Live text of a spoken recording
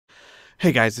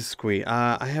Hey guys, this is Squee.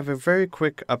 I have a very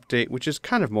quick update, which is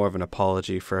kind of more of an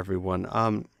apology for everyone.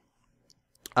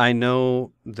 I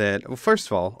know that, well, first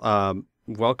of all,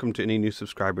 welcome to any new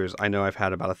subscribers. I know I've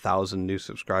had about 1,000 new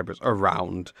subscribers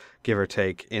around, give or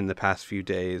take, in the past few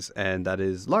days, and that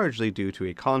is largely due to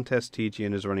a contest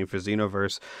TGN is running for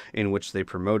Xenoverse, in which they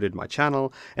promoted my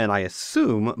channel, and I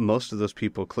assume most of those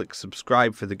people click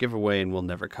subscribe for the giveaway and will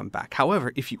never come back.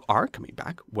 However, if you are coming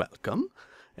back, welcome.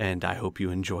 And I hope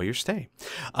you enjoy your stay.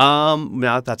 Now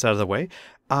that that's out of the way,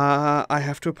 I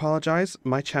have to apologize.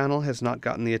 My channel has not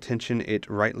gotten the attention it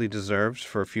rightly deserves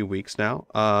for a few weeks now.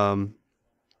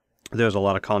 There's a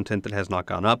lot of content that has not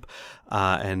gone up,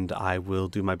 and I will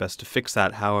do my best to fix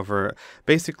that. However,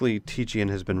 basically, TGN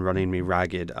has been running me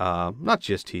ragged. Not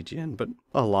just TGN, but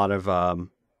a lot of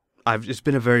it's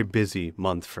been a very busy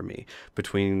month for me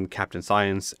between Captain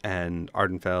Science and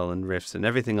Ardenfell and Rifts and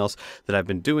everything else that I've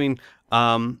been doing.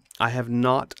 I have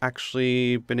not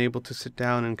actually been able to sit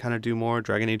down and kind of do more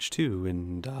Dragon Age 2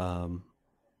 and,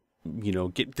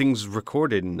 get things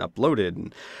recorded and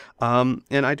uploaded.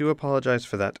 And I do apologize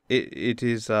for that. It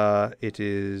is, I've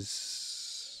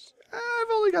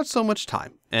only got so much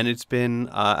time, and it's been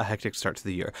a hectic start to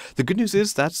the year. The good news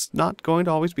is that's not going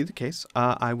to always be the case.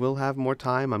 I will have more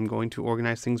time. I'm going to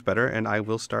organize things better, and I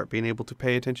will start being able to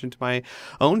pay attention to my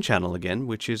own channel again,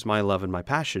 which is my love and my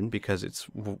passion, because it's,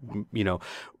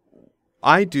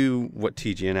 I do what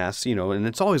TGN asks, and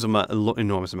it's always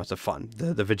enormous amounts of fun.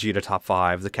 The Vegeta Top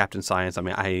 5, the Captain Science, I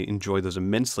mean, I enjoy those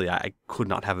immensely. I could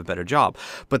not have a better job.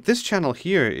 But this channel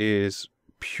here is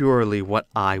purely what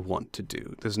I want to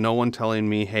do. There's no one telling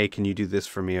me, hey, can you do this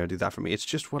for me or do that for me? It's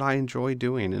just what I enjoy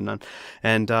doing.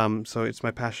 So it's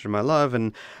my passion and my love,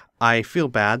 and I feel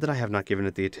bad that I have not given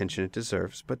it the attention it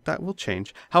deserves, but that will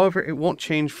change. However, it won't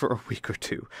change for a week or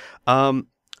two.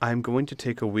 I'm going to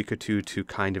take a week or two to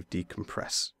kind of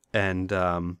decompress, and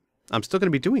I'm still going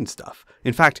to be doing stuff.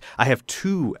 In fact, I have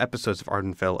 2 episodes of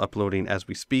Ardenfell uploading as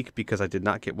we speak, because I did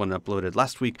not get one uploaded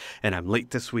last week, and I'm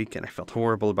late this week, and I felt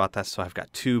horrible about that, so I've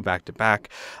got 2 back to back.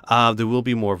 There will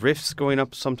be more Rifts going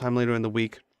up sometime later in the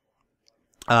week.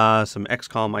 Some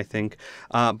XCOM, I think,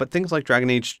 but things like Dragon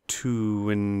Age 2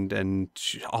 and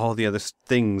all the other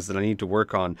things that I need to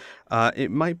work on,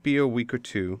 it might be a week or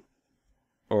two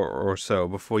or so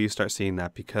before you start seeing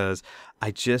that, because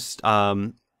I just,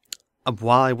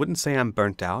 while I wouldn't say I'm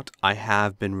burnt out, I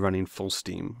have been running full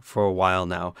steam for a while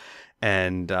now,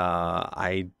 and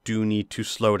I do need to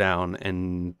slow down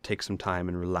and take some time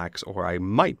and relax, or I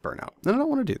might burn out, and I don't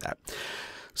want to do that.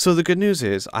 So the good news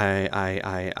is I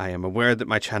am aware that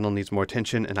my channel needs more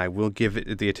attention, and I will give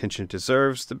it the attention it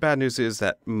deserves. The bad news is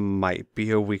that might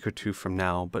be a week or two from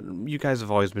now, but you guys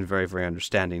have always been very, very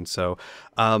understanding, so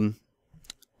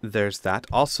there's that.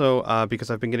 Also, because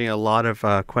I've been getting a lot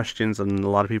of questions and a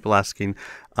lot of people asking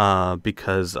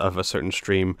because of a certain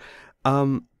stream.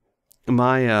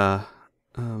 My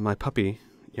puppy,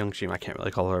 Young Sheem, I can't really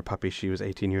call her a puppy. She was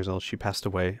 18 years old. She passed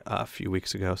away a few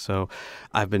weeks ago, so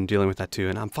I've been dealing with that too,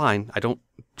 and I'm fine.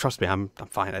 Trust me, I'm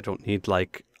fine. I don't need,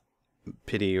 like,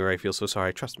 pity or I feel so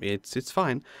sorry. Trust me, it's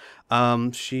fine.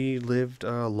 She lived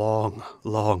a long,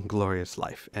 long, glorious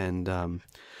life, and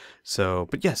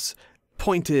but yes.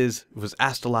 Point is, was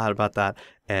asked a lot about that,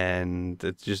 and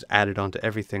it just added on to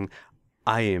everything.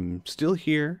 I am still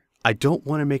here. I don't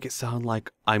want to make it sound like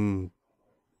I'm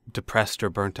depressed or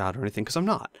burnt out or anything, because I'm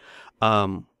not.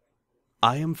 I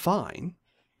am fine.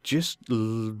 Just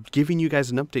giving you guys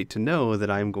an update to know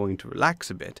that I'm going to relax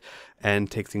a bit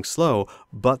and take things slow,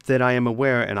 but that I am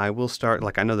aware, and I will start,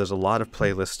 like, I know there's a lot of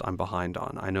playlists I'm behind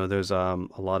on. I know there's a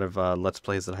lot of Let's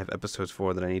Plays that I have episodes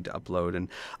for that I need to upload, and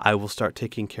I will start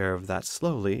taking care of that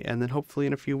slowly, and then hopefully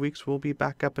in a few weeks we'll be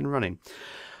back up and running.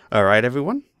 All right,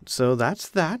 everyone, so that's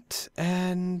that,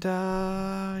 and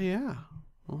yeah,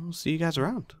 we'll see you guys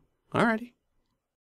around. Alrighty.